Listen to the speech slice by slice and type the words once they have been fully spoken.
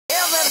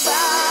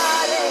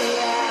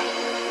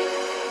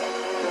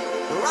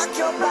rock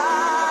your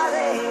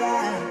body,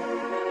 yeah.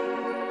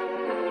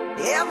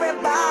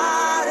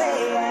 Everybody,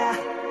 yeah.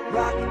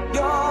 Rock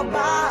your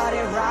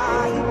body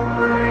right.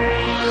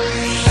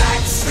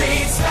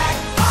 Backstreet's back.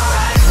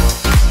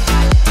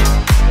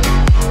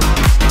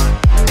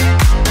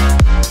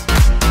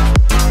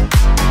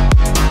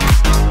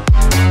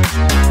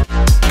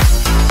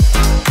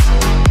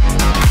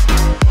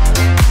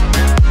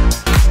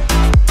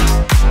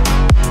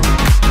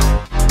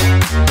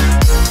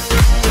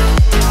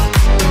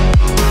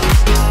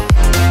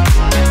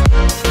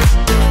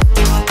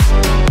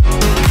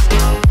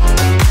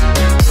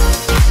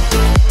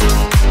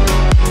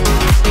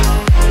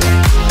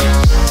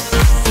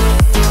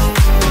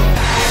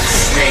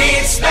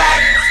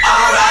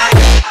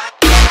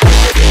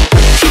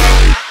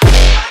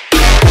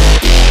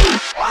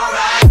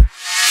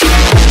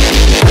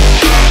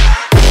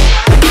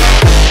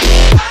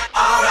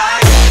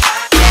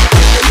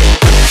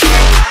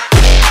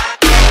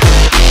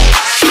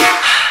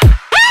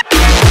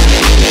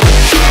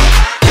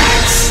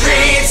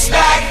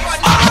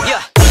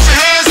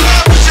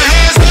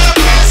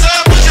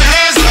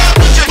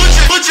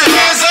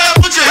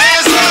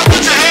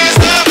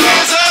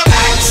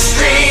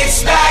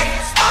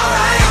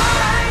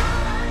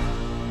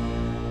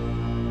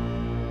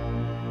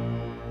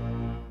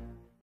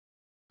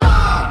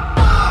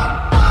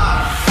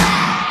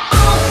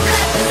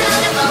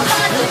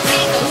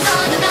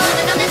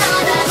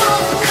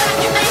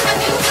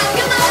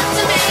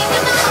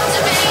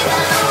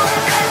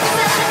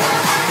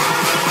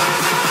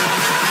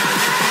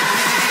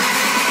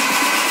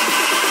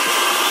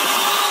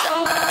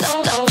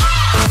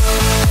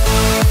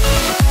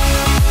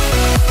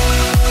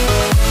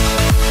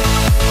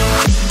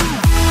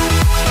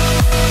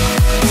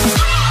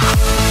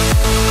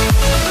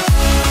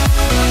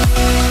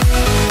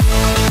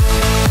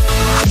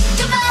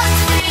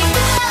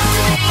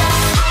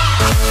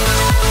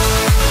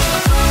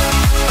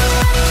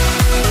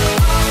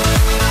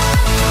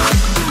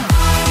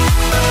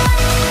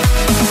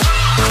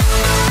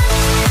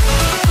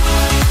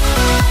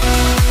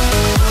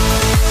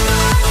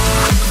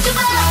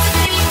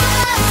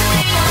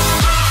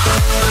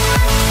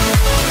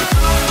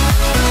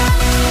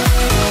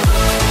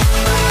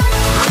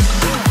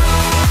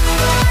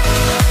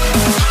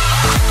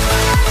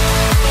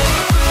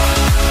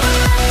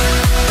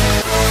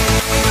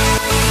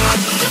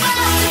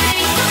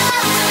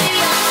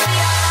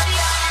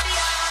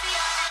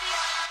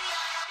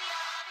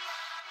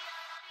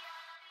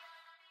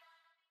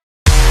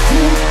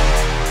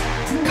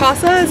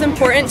 CASA is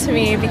important to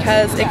me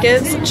because it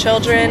gives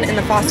children in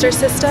the foster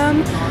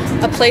system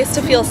a place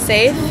to feel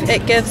safe.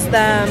 It gives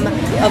them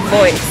a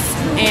voice,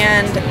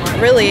 and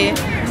really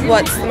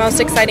what's the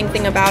most exciting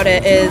thing about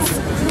it is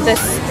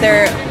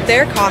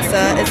their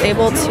CASA is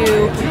able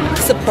to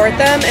support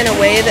them in a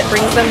way that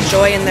brings them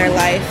joy in their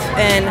life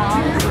and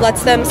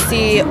lets them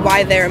see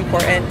why they're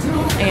important,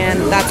 and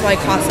that's why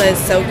CASA is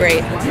so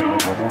great.